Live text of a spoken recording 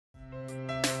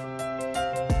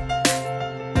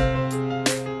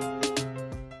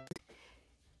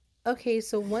Okay,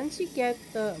 so once you get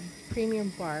the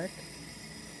premium bark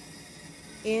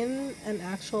in an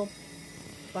actual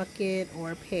bucket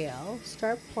or pail,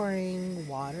 start pouring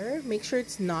water. Make sure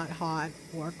it's not hot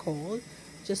or cold,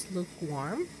 just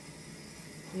lukewarm.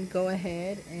 And go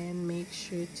ahead and make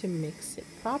sure to mix it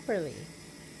properly.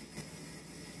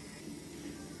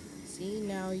 See,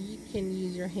 now you can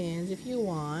use your hands if you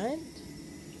want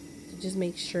to just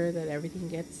make sure that everything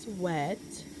gets wet.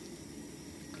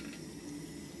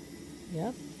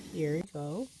 Yep, here we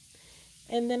go.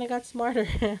 And then I got smarter.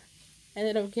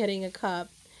 Ended up getting a cup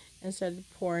and started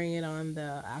pouring it on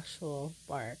the actual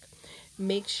bark.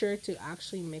 Make sure to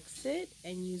actually mix it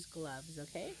and use gloves,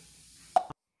 okay?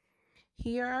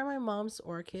 Here are my mom's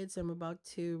orchids I'm about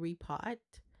to repot.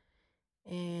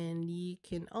 And you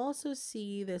can also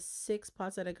see the 6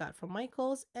 pots that I got from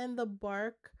Michael's and the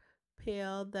bark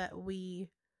pail that we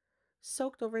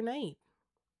soaked overnight.